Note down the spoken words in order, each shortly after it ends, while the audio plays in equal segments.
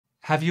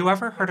Have you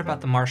ever heard about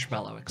the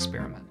marshmallow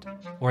experiment,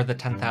 or the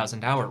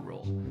 10,000-hour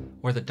rule,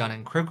 or the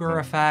Dunning-Kruger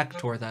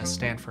effect, or the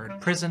Stanford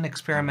prison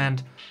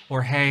experiment,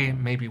 or hey,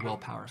 maybe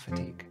willpower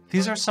fatigue?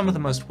 These are some of the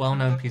most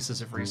well-known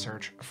pieces of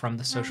research from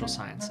the social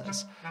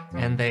sciences,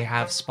 and they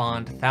have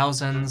spawned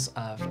thousands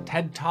of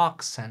TED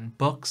Talks and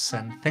books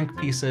and think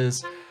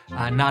pieces,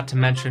 not to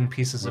mention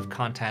pieces of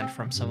content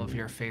from some of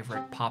your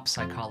favorite pop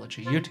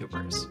psychology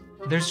YouTubers.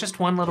 There's just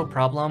one little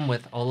problem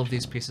with all of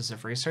these pieces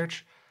of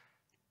research.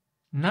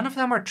 None of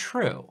them are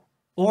true.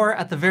 Or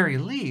at the very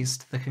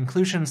least, the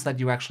conclusions that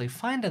you actually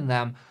find in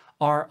them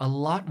are a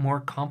lot more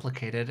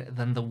complicated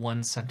than the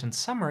one-sentence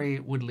summary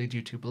would lead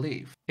you to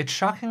believe. It's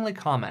shockingly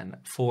common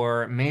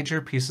for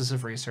major pieces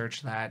of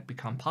research that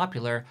become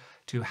popular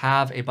to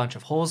have a bunch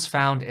of holes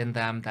found in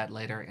them that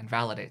later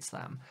invalidates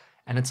them.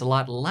 And it's a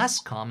lot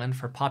less common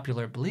for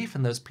popular belief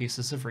in those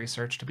pieces of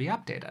research to be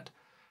updated.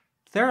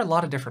 There are a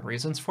lot of different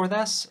reasons for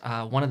this.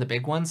 One of the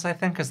big ones, I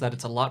think, is that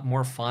it's a lot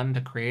more fun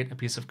to create a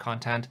piece of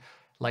content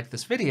like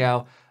this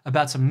video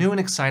about some new and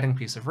exciting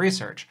piece of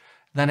research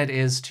than it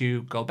is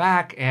to go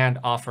back and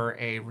offer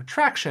a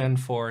retraction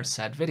for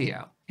said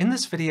video. In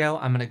this video,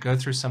 I'm going to go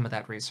through some of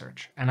that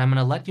research, and I'm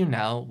going to let you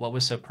know what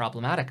was so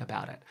problematic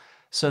about it,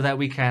 so that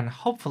we can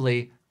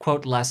hopefully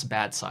quote less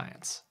bad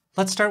science.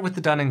 Let's start with the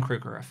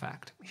Dunning-Kruger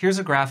effect. Here's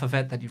a graph of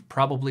it that you've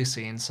probably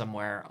seen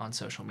somewhere on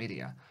social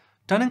media.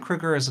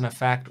 Dunning-Kruger is an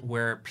effect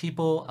where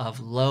people of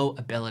low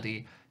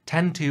ability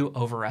tend to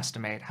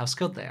overestimate how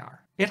skilled they are.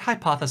 It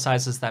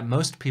hypothesizes that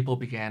most people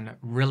begin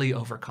really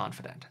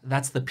overconfident.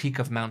 That's the peak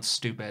of Mount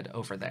Stupid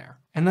over there.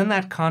 And then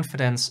that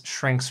confidence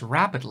shrinks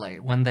rapidly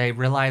when they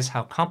realize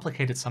how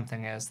complicated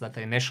something is that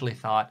they initially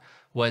thought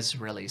was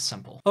really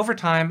simple. Over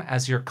time,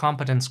 as your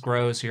competence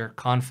grows, your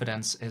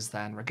confidence is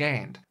then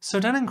regained. So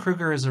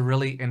Dunning-Kruger is a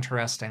really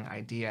interesting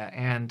idea,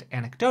 and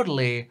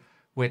anecdotally,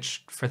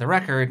 which for the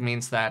record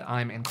means that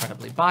I'm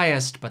incredibly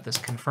biased, but this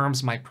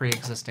confirms my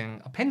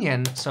pre-existing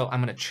opinion, so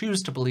I'm going to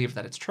choose to believe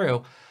that it's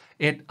true.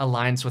 It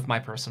aligns with my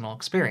personal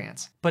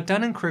experience. But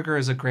Dunning-Kruger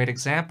is a great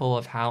example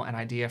of how an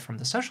idea from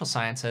the social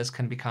sciences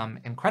can become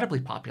incredibly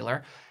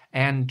popular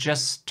and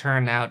just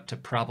turn out to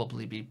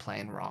probably be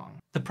plain wrong.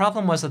 The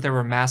problem was that there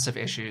were massive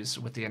issues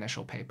with the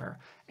initial paper,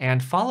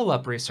 and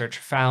follow-up research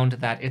found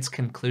that its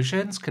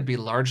conclusions could be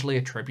largely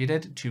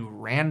attributed to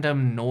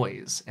random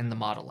noise in the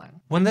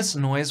modeling. When this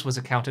noise was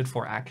accounted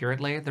for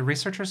accurately, the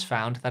researchers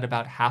found that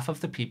about half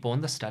of the people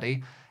in the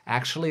study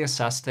actually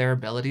assessed their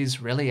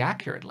abilities really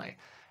accurately,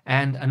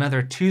 and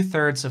another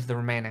 2/3 of the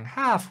remaining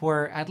half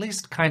were at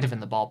least kind of in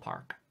the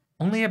ballpark.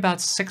 Only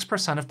about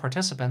 6% of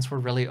participants were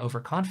really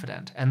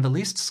overconfident, and the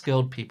least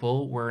skilled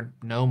people were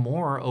no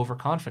more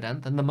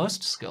overconfident than the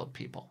most skilled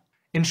people.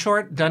 In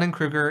short,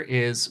 Dunning-Kruger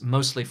is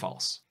mostly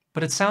false.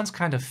 But it sounds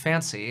kind of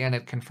fancy, and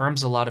it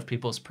confirms a lot of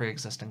people's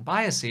pre-existing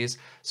biases,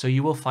 so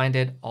you will find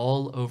it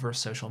all over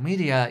social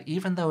media,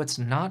 even though it's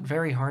not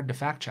very hard to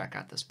fact-check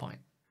at this point.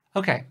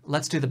 Okay,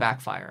 let's do the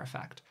backfire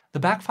effect. The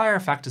backfire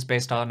effect is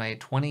based on a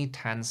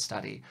 2010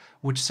 study,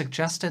 which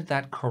suggested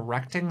that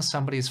correcting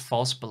somebody's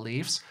false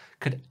beliefs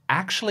could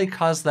actually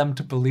cause them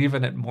to believe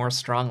in it more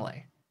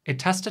strongly. It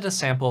tested a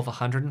sample of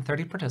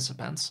 130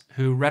 participants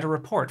who read a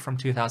report from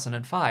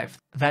 2005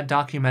 that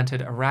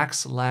documented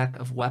Iraq's lack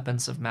of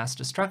weapons of mass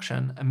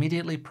destruction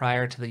immediately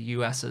prior to the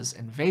US's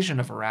invasion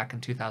of Iraq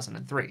in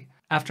 2003.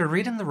 After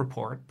reading the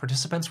report,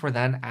 participants were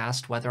then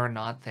asked whether or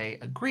not they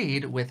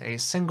agreed with a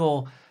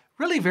single,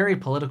 really very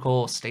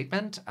political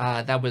statement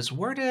that was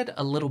worded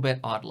a little bit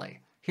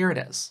oddly. Here it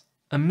is.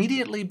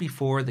 Immediately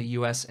before the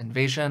US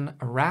invasion,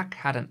 Iraq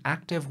had an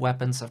active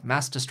weapons of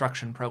mass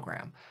destruction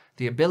program,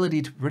 the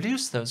ability to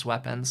produce those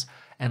weapons,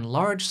 and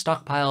large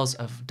stockpiles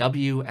of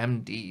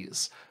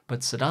WMDs.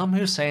 But Saddam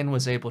Hussein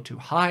was able to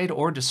hide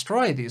or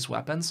destroy these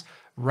weapons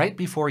right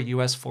before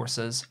US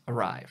forces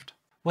arrived.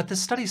 What the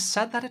study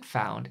said that it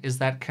found is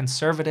that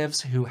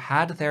conservatives who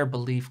had their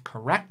belief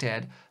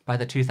corrected by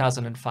the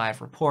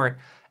 2005 report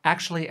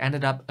actually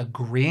ended up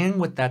agreeing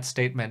with that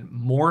statement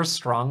more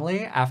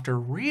strongly after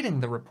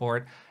reading the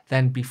report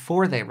than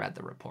before they read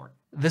the report.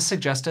 This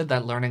suggested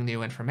that learning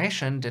new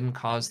information didn't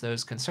cause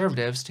those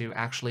conservatives to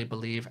actually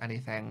believe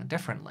anything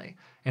differently.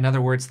 In other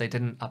words, they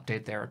didn't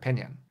update their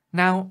opinion.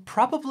 Now,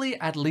 probably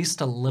at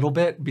least a little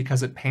bit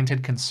because it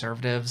painted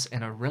conservatives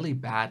in a really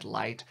bad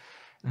light,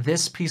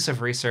 this piece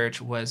of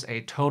research was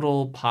a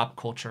total pop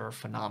culture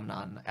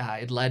phenomenon.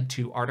 It led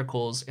to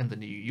articles in the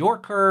New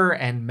Yorker,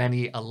 and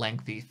many a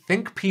lengthy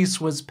think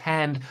piece was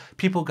penned.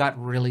 People got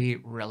really,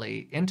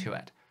 really into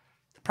it.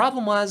 The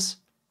problem was,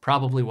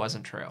 probably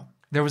wasn't true.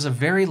 There was a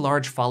very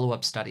large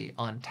follow-up study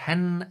on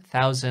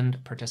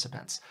 10,000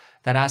 participants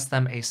that asked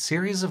them a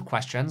series of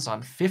questions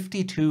on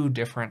 52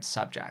 different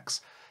subjects,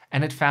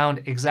 and it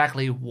found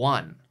exactly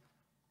one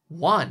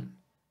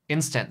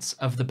instance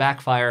of the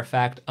backfire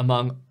effect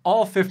among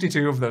all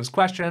 52 of those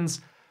questions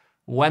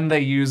when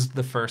they used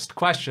the first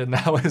question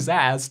that was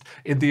asked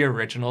in the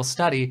original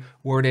study,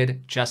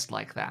 worded just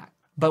like that.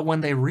 But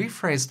when they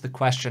rephrased the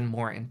question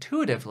more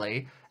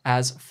intuitively,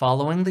 as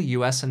following the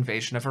US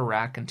invasion of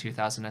Iraq in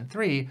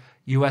 2003,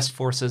 US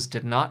forces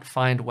did not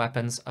find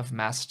weapons of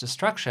mass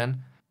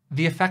destruction,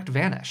 the effect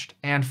vanished,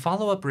 and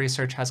follow-up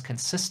research has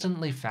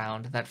consistently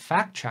found that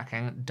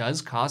fact-checking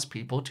does cause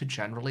people to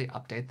generally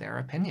update their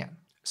opinion.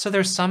 So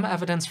there's some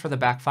evidence for the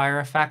backfire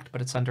effect,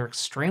 but it's under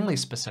extremely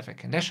specific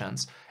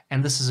conditions,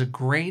 and this is a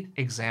great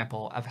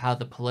example of how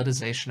the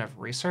politicization of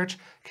research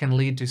can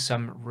lead to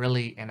some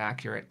really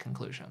inaccurate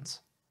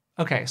conclusions.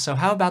 Okay, so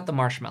how about the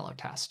Marshmallow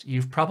Test?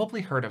 You've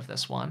probably heard of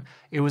this one.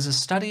 It was a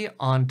study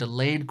on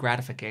delayed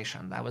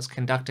gratification that was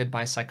conducted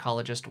by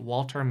psychologist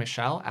Walter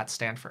Mischel at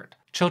Stanford.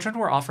 Children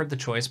were offered the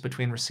choice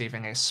between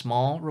receiving a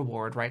small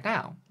reward right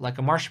now, like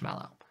a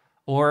marshmallow,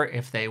 or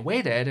if they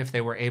waited, if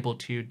they were able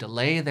to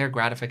delay their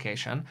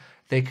gratification,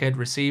 they could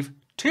receive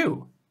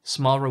 2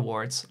 small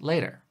rewards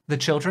later. The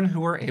children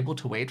who were able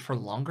to wait for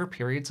longer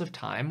periods of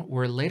time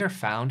were later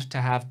found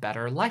to have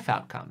better life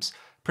outcomes,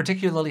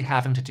 particularly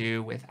having to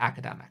do with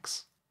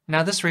academics.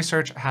 Now, this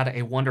research had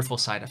a wonderful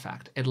side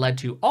effect. It led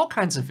to all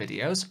kinds of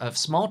videos of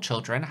small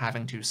children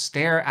having to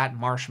stare at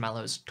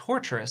marshmallows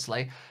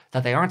torturously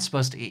that they aren't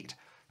supposed to eat,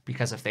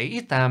 because if they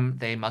eat them,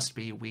 they must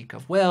be weak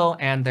of will,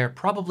 and they're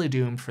probably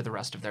doomed for the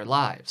rest of their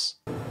lives.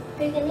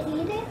 Are you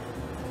gonna eat it?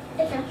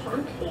 If I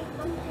want to eat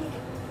something,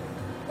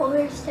 or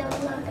we're still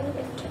not gonna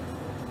get to.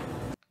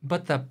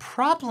 But the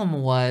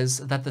problem was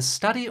that the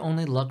study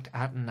only looked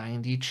at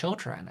 90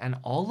 children, and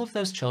all of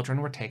those children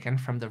were taken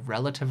from the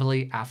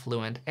relatively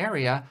affluent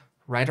area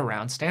right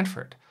around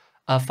Stanford.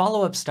 A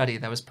follow-up study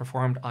that was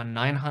performed on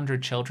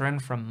 900 children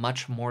from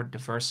much more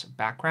diverse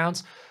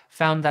backgrounds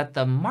found that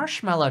the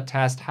Marshmallow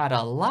Test had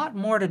a lot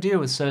more to do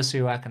with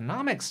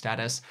socioeconomic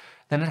status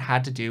than it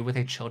had to do with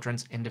a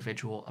children's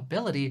individual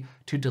ability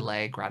to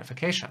delay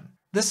gratification.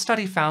 This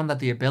study found that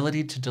the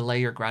ability to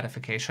delay your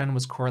gratification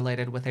was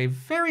correlated with a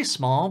very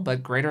small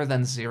but greater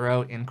than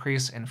 0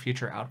 increase in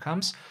future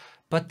outcomes,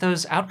 but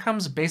those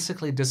outcomes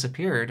basically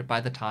disappeared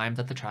by the time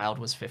that the child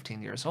was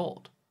 15 years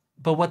old.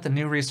 But what the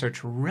new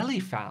research really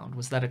found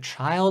was that a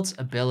child's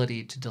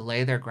ability to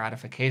delay their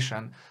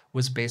gratification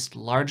was based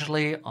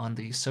largely on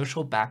the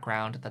social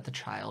background that the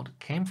child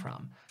came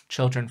from.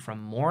 Children from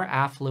more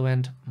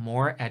affluent,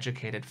 more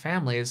educated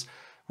families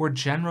were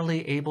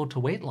generally able to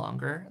wait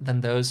longer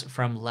than those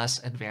from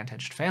less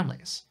advantaged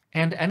families.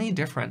 And any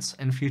difference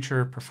in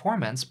future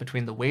performance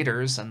between the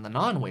waiters and the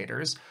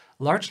non-waiters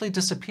largely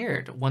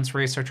disappeared once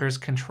researchers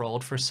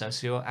controlled for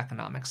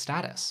socioeconomic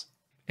status.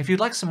 If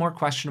you'd like some more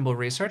questionable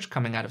research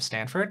coming out of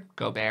Stanford,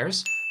 go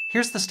Bears,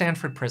 here's the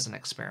Stanford Prison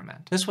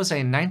Experiment. This was a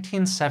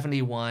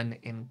 1971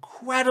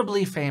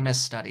 incredibly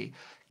famous study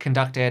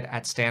conducted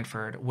at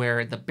Stanford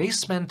where the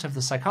basement of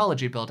the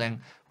psychology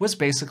building was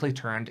basically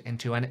turned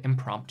into an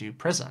impromptu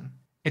prison.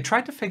 It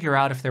tried to figure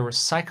out if there were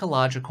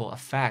psychological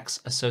effects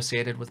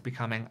associated with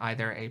becoming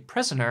either a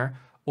prisoner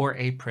or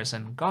a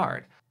prison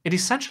guard. It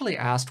essentially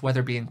asked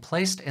whether being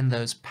placed in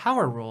those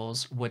power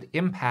roles would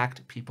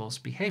impact people's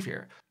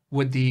behavior.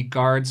 Would the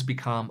guards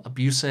become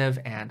abusive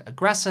and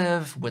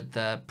aggressive? Would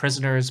the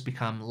prisoners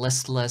become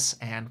listless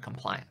and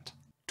compliant?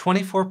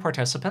 24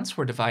 participants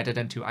were divided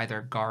into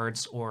either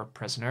guards or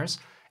prisoners,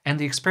 and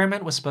the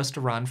experiment was supposed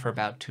to run for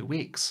about 2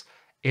 weeks.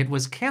 It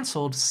was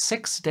canceled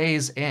 6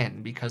 days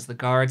in because the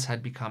guards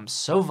had become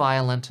so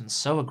violent and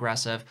so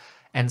aggressive,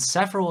 and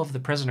several of the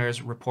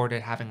prisoners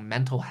reported having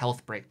mental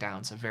health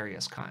breakdowns of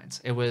various kinds.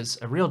 It was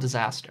a real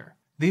disaster.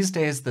 These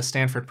days, the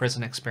Stanford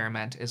Prison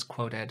Experiment is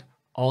quoted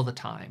all the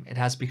time. It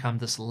has become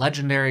this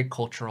legendary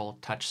cultural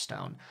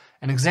touchstone,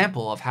 an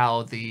example of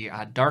how the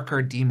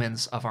darker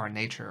demons of our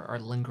nature are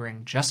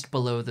lingering just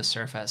below the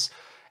surface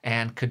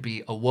and could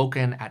be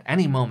awoken at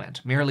any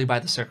moment merely by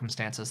the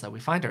circumstances that we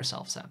find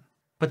ourselves in.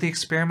 But the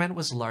experiment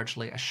was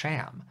largely a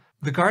sham.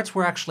 The guards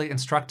were actually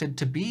instructed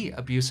to be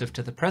abusive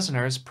to the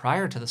prisoners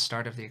prior to the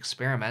start of the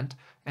experiment,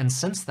 and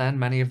since then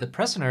many of the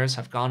prisoners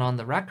have gone on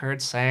the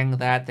record saying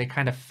that they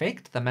kind of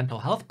faked the mental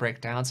health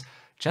breakdowns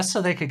just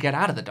so they could get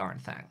out of the darn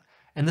thing.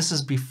 And this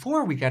is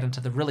before we get into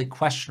the really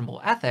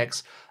questionable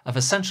ethics of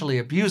essentially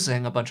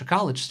abusing a bunch of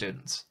college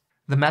students.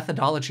 The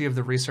methodology of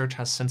the research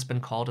has since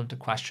been called into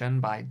question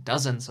by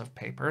dozens of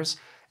papers,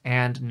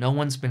 and no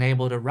one's been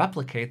able to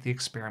replicate the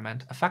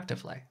experiment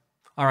effectively.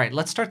 All right,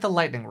 let's start the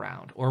lightning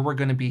round, or we're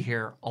going to be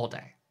here all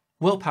day.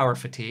 Willpower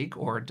fatigue,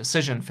 or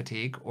decision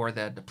fatigue, or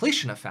the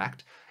depletion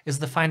effect, is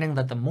the finding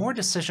that the more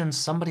decisions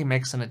somebody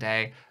makes in a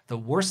day, the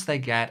worse they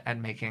get at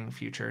making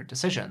future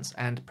decisions,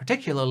 and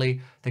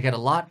particularly, they get a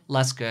lot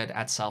less good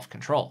at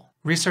self-control.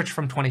 Research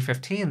from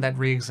 2015 that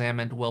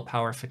re-examined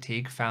willpower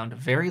fatigue found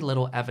very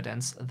little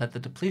evidence that the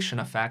depletion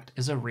effect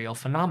is a real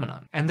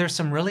phenomenon. And there's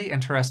some really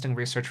interesting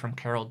research from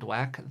Carol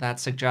Dweck that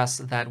suggests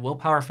that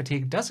willpower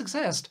fatigue does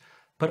exist,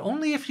 but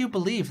only if you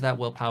believe that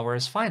willpower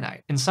is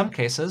finite. In some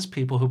cases,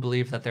 people who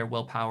believe that their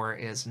willpower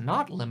is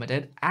not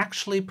limited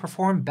actually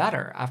perform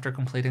better after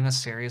completing a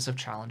series of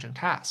challenging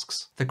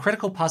tasks. The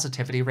critical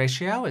positivity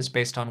ratio is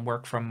based on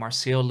work from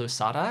Marcio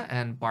Lusada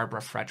and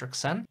Barbara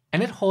Fredrickson,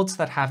 and it holds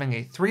that having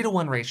a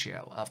 3-to-1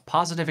 ratio of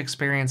positive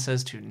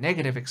experiences to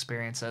negative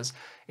experiences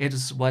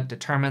is what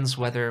determines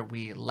whether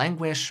we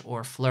languish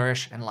or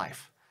flourish in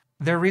life.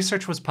 Their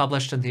research was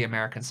published in The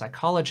American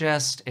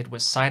Psychologist. It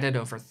was cited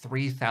over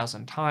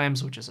 3,000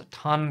 times, which is a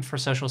ton for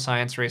social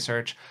science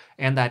research,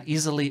 and that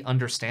easily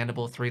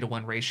understandable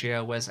 3-to-1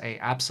 ratio was an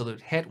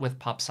absolute hit with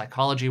pop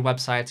psychology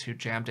websites who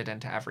jammed it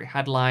into every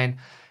headline,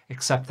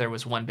 except there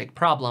was one big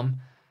problem.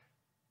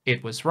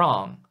 It was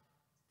wrong.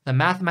 The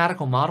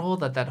mathematical model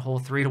that whole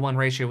 3-to-1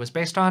 ratio was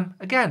based on,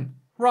 again,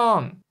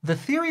 wrong. The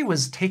theory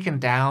was taken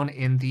down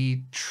in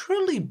the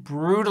truly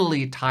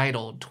brutally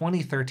titled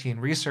 2013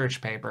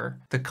 research paper,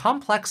 The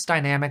Complex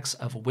Dynamics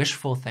of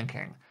Wishful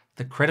Thinking,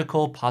 the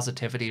Critical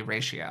Positivity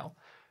Ratio.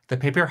 The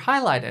paper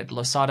highlighted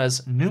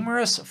Lusada's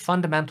numerous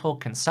fundamental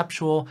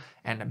conceptual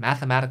and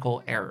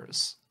mathematical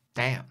errors.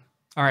 Damn.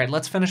 All right,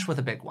 let's finish with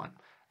a big one.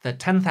 The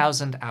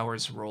 10,000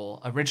 hours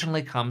rule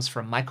originally comes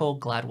from Michael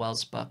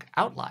Gladwell's book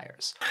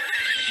Outliers.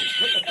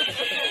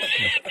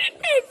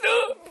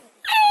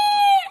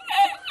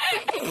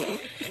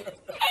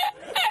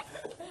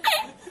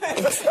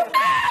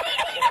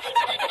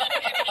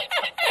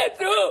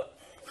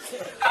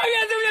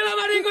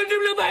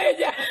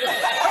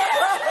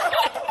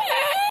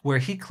 Where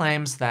he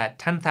claims that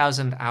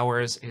 10,000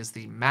 hours is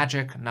the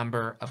magic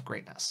number of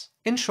greatness.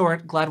 In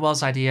short,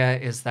 Gladwell's idea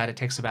is that it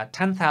takes about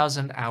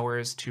 10,000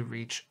 hours to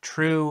reach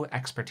true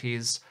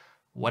expertise,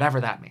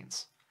 whatever that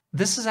means.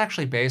 This is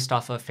actually based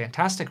off of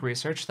fantastic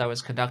research that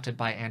was conducted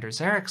by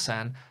Anders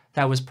Ericsson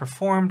that was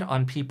performed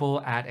on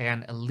people at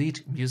an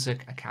elite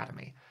music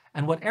academy.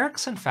 And what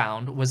Ericsson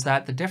found was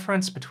that the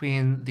difference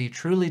between the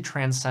truly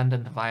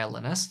transcendent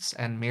violinists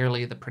and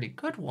merely the pretty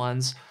good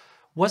ones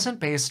wasn't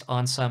based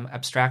on some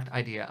abstract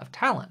idea of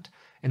talent.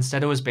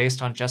 Instead, it was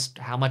based on just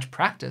how much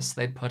practice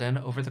they'd put in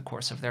over the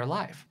course of their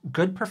life.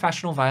 Good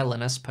professional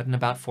violinists put in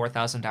about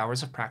 4,000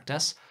 hours of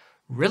practice,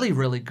 really,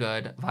 really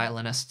good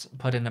violinists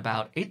put in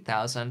about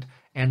 8,000,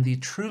 and the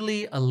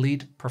truly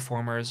elite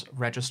performers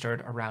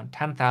registered around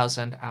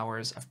 10,000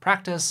 hours of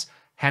practice,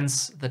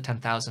 hence the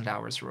 10,000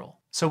 hours rule.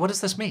 So what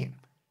does this mean?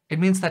 It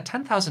means that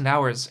 10,000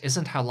 hours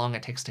isn't how long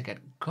it takes to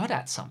get good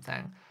at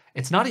something.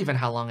 It's not even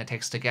how long it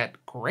takes to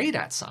get great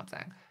at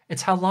something.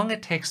 It's how long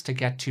it takes to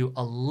get to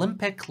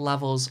Olympic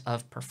levels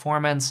of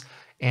performance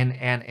in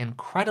an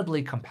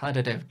incredibly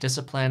competitive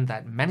discipline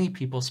that many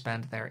people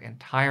spend their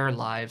entire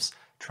lives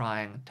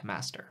trying to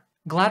master.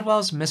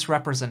 Gladwell's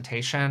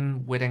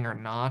misrepresentation, witting or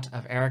not,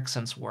 of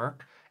Ericsson's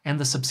work, and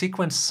the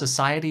subsequent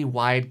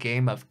society-wide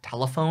game of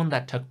telephone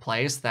that took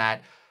place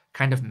that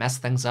kind of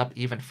messed things up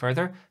even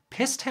further,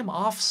 pissed him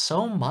off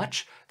so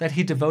much that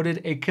he devoted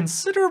a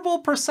considerable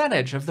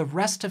percentage of the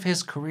rest of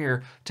his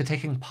career to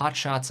taking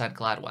potshots at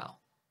Gladwell.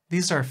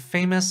 These are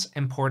famous,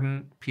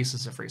 important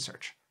pieces of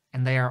research,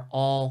 and they are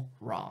all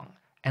wrong.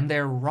 And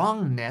their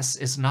wrongness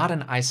is not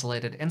an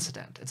isolated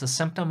incident. It's a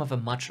symptom of a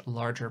much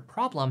larger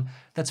problem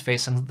that's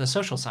facing the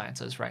social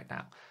sciences right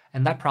now,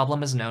 and that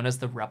problem is known as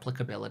the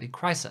replicability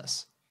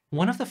crisis.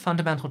 One of the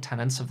fundamental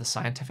tenets of the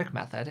scientific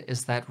method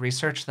is that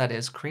research that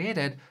is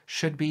created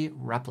should be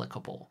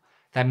replicable.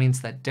 That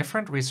means that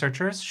different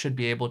researchers should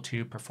be able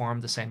to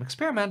perform the same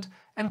experiment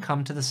and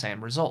come to the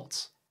same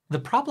results. The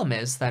problem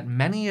is that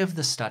many of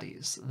the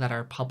studies that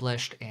are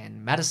published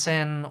in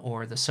medicine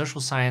or the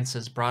social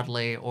sciences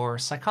broadly or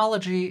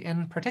psychology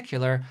in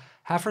particular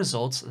have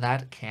results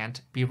that can't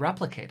be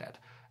replicated.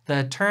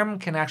 The term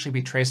can actually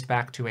be traced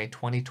back to a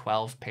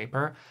 2012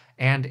 paper,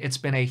 and it's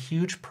been a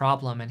huge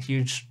problem and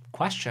huge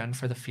question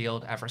for the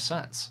field ever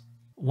since.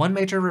 One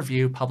major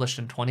review published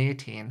in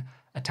 2018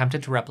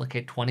 attempted to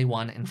replicate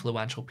 21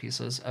 influential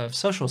pieces of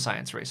social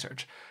science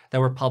research that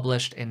were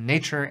published in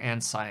Nature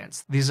and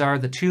Science. These are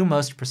the two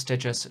most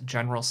prestigious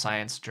general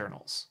science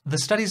journals. The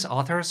study's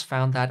authors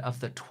found that of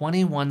the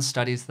 21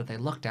 studies that they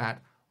looked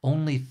at,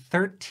 only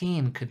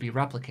 13 could be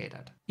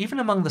replicated. Even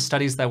among the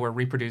studies that were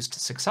reproduced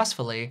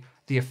successfully,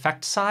 the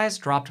effect size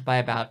dropped by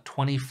about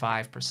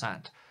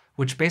 25%,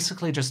 which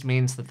basically just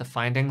means that the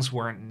findings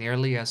weren't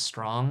nearly as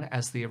strong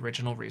as the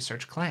original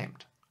research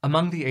claimed.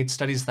 Among the 8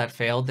 studies that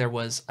failed, there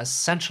was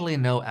essentially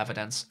no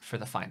evidence for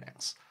the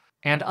findings.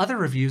 And other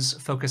reviews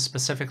focused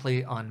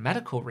specifically on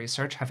medical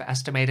research have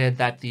estimated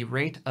that the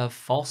rate of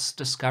false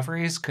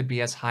discoveries could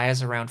be as high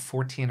as around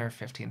 14 or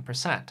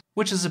 15%,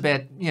 which is a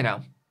bit,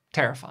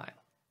 terrifying.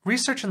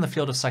 Research in the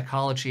field of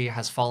psychology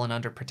has fallen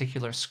under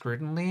particular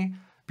scrutiny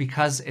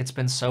because it's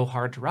been so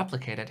hard to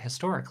replicate it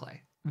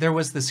historically. There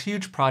was this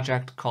huge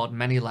project called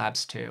Many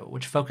Labs 2,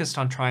 which focused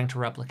on trying to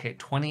replicate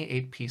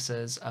 28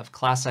 pieces of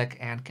classic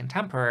and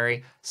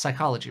contemporary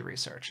psychology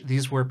research.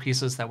 These were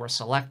pieces that were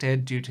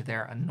selected due to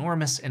their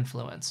enormous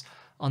influence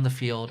on the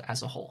field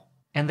as a whole.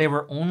 and they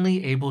were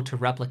only able to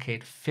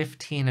replicate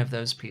 15 of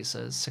those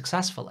pieces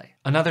successfully.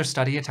 Another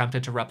study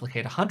attempted to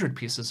replicate 100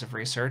 pieces of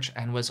research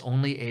and was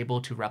only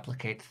able to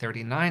replicate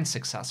 39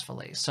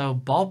 successfully. So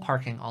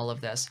ballparking all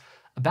of this,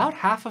 about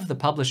half of the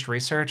published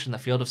research in the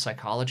field of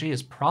psychology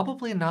is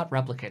probably not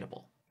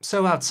replicatable.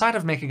 So outside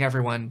of making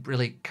everyone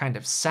really kind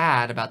of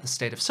sad about the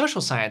state of social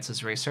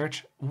sciences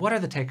research, what are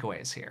the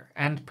takeaways here?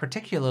 And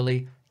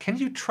particularly, can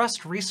you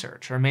trust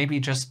research, or maybe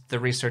just the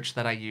research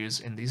that I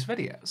use in these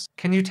videos?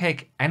 Can you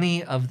take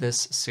any of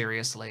this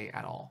seriously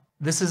at all?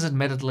 This is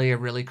admittedly a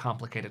really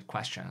complicated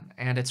question,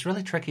 and it's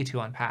really tricky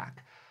to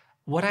unpack.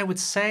 What I would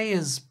say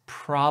is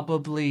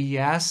probably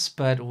yes,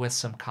 but with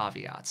some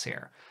caveats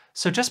here.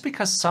 So just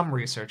because some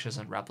research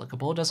isn't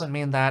replicable doesn't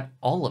mean that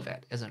all of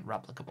it isn't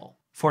replicable.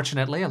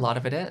 Fortunately, a lot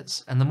of it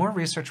is, and the more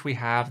research we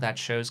have that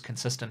shows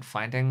consistent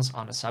findings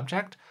on a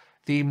subject,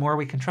 the more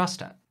we can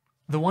trust it.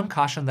 The one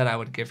caution that I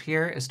would give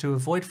here is to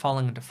avoid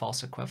falling into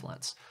false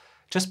equivalence.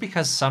 Just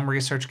because some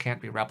research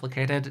can't be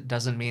replicated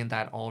doesn't mean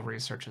that all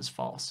research is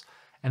false.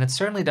 And it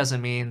certainly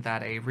doesn't mean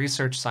that a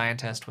research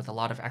scientist with a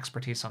lot of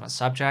expertise on a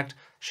subject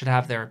should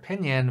have their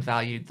opinion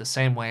valued the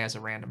same way as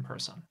a random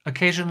person.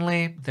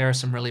 Occasionally, there are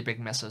some really big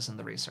misses in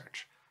the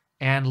research.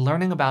 And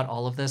learning about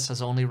all of this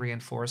has only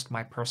reinforced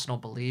my personal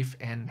belief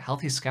in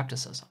healthy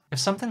skepticism. If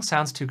something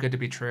sounds too good to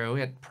be true,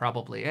 it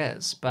probably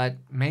is, but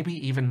maybe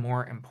even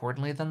more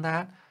importantly than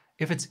that,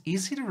 if it's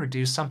easy to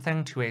reduce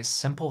something to a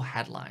simple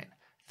headline,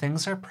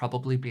 things are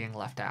probably being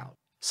left out.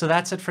 So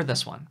that's it for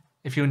this one.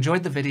 If you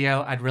enjoyed the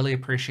video, I'd really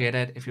appreciate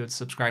it if you would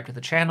subscribe to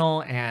the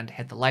channel and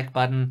hit the like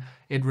button.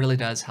 It really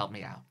does help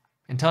me out.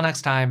 Until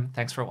next time,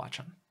 thanks for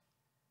watching.